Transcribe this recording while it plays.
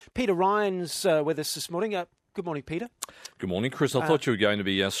Peter Ryan's with us this morning. Good morning, Peter. Good morning, Chris. I thought you were going to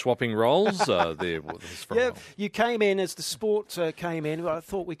be swapping roles there. You came in as the sport came in. I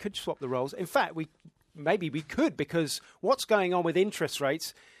thought we could swap the roles. In fact, maybe we could, because what's going on with interest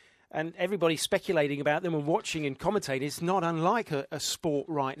rates and everybody speculating about them and watching and commentating is not unlike a sport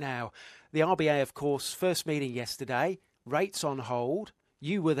right now. The RBA, of course, first meeting yesterday, rates on hold.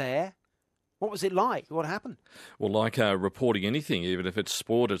 You were there. What was it like? What happened? Well, like reporting anything, even if it's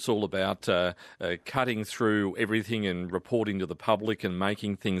sport, it's all about cutting through everything and reporting to the public and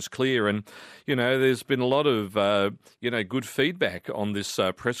making things clear. And, there's been a lot of, good feedback on this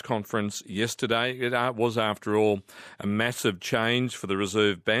press conference yesterday. It was, after all, a massive change for the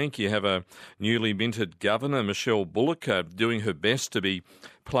Reserve Bank. You have a newly minted governor, Michele Bullock, doing her best to be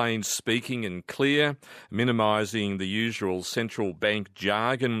plain speaking and clear, minimising the usual central bank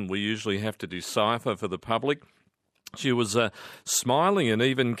jargon we usually have to decipher for the public. She was smiling and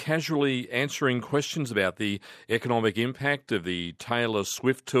even casually answering questions about the economic impact of the Taylor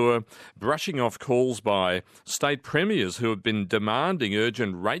Swift tour, brushing off calls by state premiers who have been demanding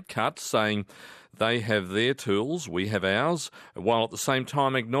urgent rate cuts, saying they have their tools, we have ours, while at the same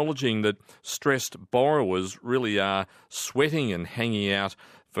time acknowledging that stressed borrowers really are sweating and hanging out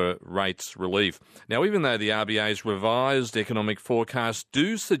for rates relief. Now, even though the RBA's revised economic forecasts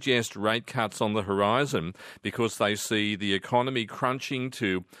do suggest rate cuts on the horizon because they see the economy crunching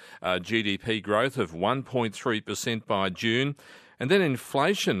to GDP growth of 1.3% by June, and then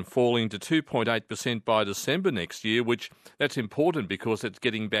inflation falling to 2.8% by December next year, which that's important because it's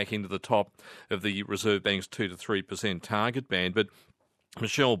getting back into the top of the Reserve Bank's 2 to 3% target band. But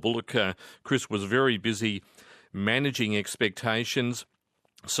Michele Bullock, Chris, was very busy managing expectations,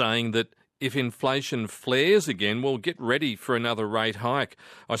 saying that if inflation flares again, we'll get ready for another rate hike.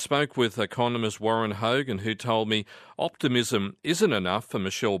 I spoke with economist Warren Hogan, who told me optimism isn't enough for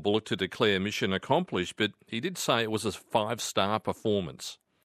Michele Bullock to declare mission accomplished, but he did say it was a 5-star performance.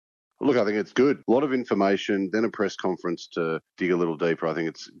 Look, I think it's good. A lot of information, then a press conference to dig a little deeper. I think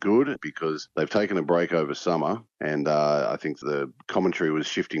it's good because they've taken a break over summer, and I think the commentary was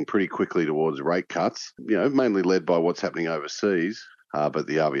shifting pretty quickly towards rate cuts, mainly led by what's happening overseas. But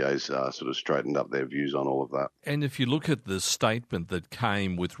the RBA's sort of straightened up their views on all of that. And if you look at the statement that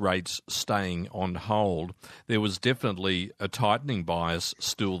came with rates staying on hold, there was definitely a tightening bias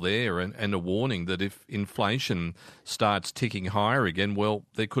still there and a warning that if inflation starts ticking higher again, well,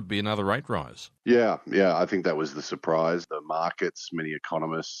 there could be another rate rise. Yeah, I think that was the surprise. The markets, many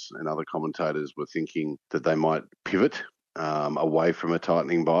economists and other commentators were thinking that they might pivot away from a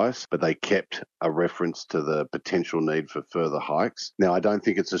tightening bias, but they kept a reference to the potential need for further hikes. Now, I don't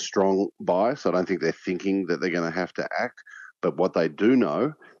think it's a strong bias. I don't think they're thinking that they're going to have to act. But what they do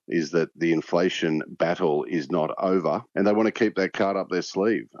know is that the inflation battle is not over, and they want to keep that card up their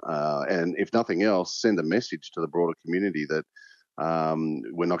sleeve. And if nothing else, send a message to the broader community that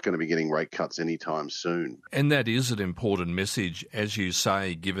we're not going to be getting rate cuts anytime soon. And that is an important message, as you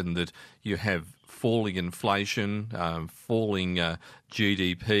say, given that you have falling inflation, falling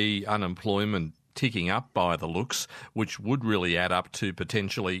GDP, unemployment ticking up by the looks, which would really add up to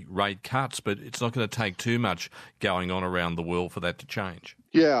potentially rate cuts, but it's not going to take too much going on around the world for that to change.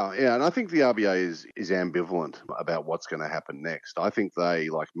 Yeah, and I think the RBA is ambivalent about what's going to happen next. I think they,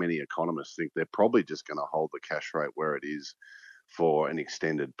 like many economists, think they're probably just going to hold the cash rate where it is for an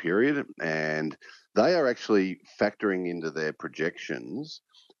extended period, and they are actually factoring into their projections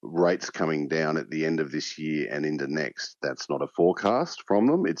rates coming down at the end of this year and into next. That's not a forecast from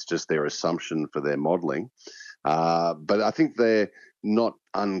them. It's just their assumption for their modelling. But I think they're not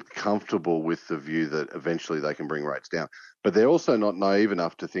uncomfortable with the view that eventually they can bring rates down. But they're also not naive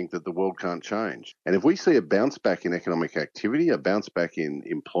enough to think that the world can't change. And if we see a bounce back in economic activity, a bounce back in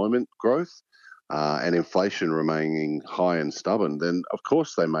employment growth, and inflation remaining high and stubborn, then of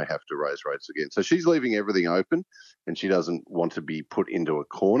course they may have to raise rates again. So she's leaving everything open, and she doesn't want to be put into a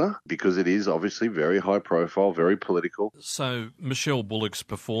corner because it is obviously very high profile, very political. So Michele Bullock's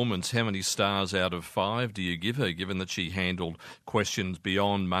performance, how many stars out of 5 do you give her, given that she handled questions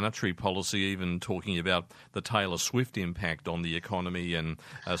beyond monetary policy, even talking about the Taylor Swift impact on the economy and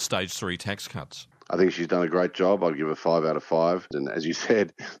stage 3 tax cuts? I think she's done a great job. I'd give her 5 out of 5. And as you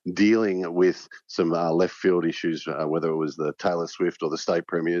said, dealing with some left field issues, whether it was the Taylor Swift or the state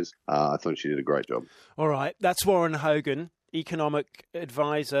premiers, I thought she did a great job. All right. That's Warren Hogan, economic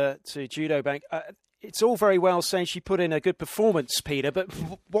advisor to Judo Bank. It's all very well saying she put in a good performance, Peter, but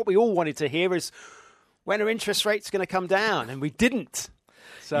what we all wanted to hear is when are interest rates going to come down? And we didn't.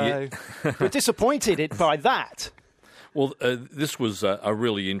 So we're disappointed by that. Well, this was a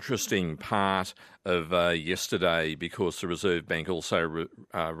really interesting part of yesterday because the Reserve Bank also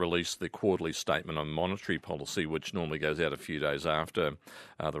released the quarterly statement on monetary policy, which normally goes out a few days after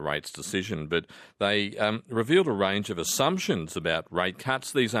the rates decision. But they revealed a range of assumptions about rate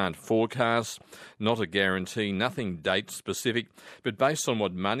cuts. These aren't forecasts, not a guarantee, nothing date specific, but based on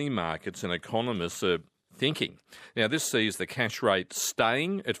what money markets and economists are thinking. Now, this sees the cash rate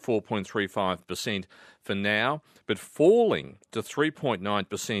staying at 4.35% for now, but falling to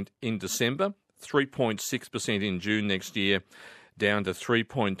 3.9% in December, 3.6% in June next year, down to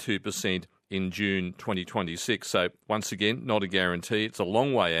 3.2% in June 2026. So once again, not a guarantee. It's a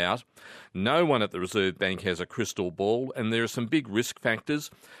long way out. No one at the Reserve Bank has a crystal ball, and there are some big risk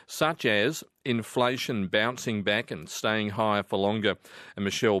factors, such as inflation bouncing back and staying higher for longer. And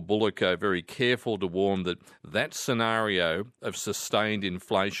Michele Bullock very careful to warn that that scenario of sustained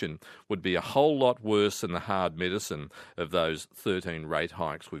inflation would be a whole lot worse than the hard medicine of those 13 rate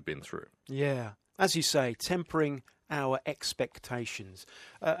hikes we've been through. Yeah, as you say, tempering our expectations.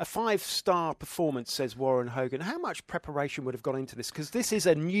 A 5-star performance, says Warren Hogan. How much preparation would have gone into this? Because this is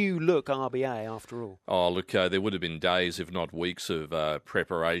a new look RBA after all. Oh, look, there would have been days, if not weeks, of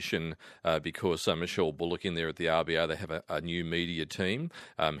preparation because Michele Bullock in there at the RBA, they have a new media team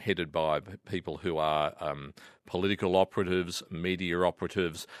headed by people who are political operatives, media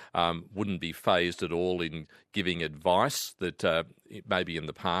operatives, wouldn't be phased at all in giving advice that maybe in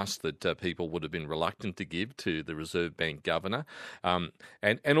the past that people would have been reluctant to give to the Reserve Bank governor.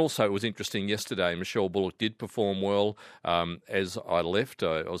 And also it was interesting yesterday, Michele Bullock did perform well. As I left,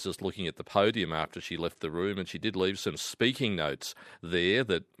 I was just looking at the podium after she left the room, and she did leave some speaking notes there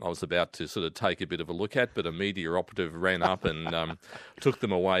that I was about to sort of take a bit of a look at, but a media operative ran up and took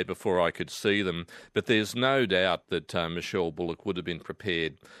them away before I could see them. But there's no doubt that Michele Bullock would have been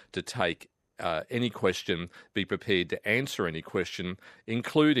prepared to take any question, be prepared to answer any question,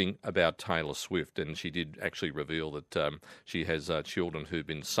 including about Taylor Swift. And she did actually reveal that she has children who've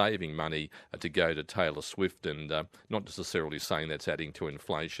been saving money to go to Taylor Swift, and not necessarily saying that's adding to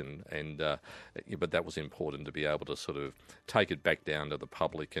inflation. But that was important to be able to sort of take it back down to the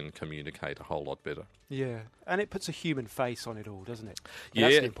public and communicate a whole lot better. Yeah, and it puts a human face on it all, doesn't it? Yeah,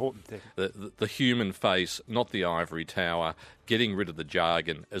 that's the important thing. The human face, not the ivory tower, getting rid of the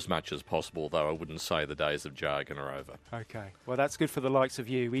jargon as much as possible, though I wouldn't say the days of jargon are over. Okay, well, that's good for the likes of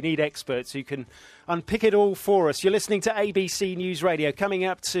you. We need experts who can unpick it all for us. You're listening to ABC News Radio, coming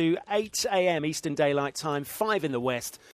up to 8 a.m. Eastern Daylight Time, 5 in the West.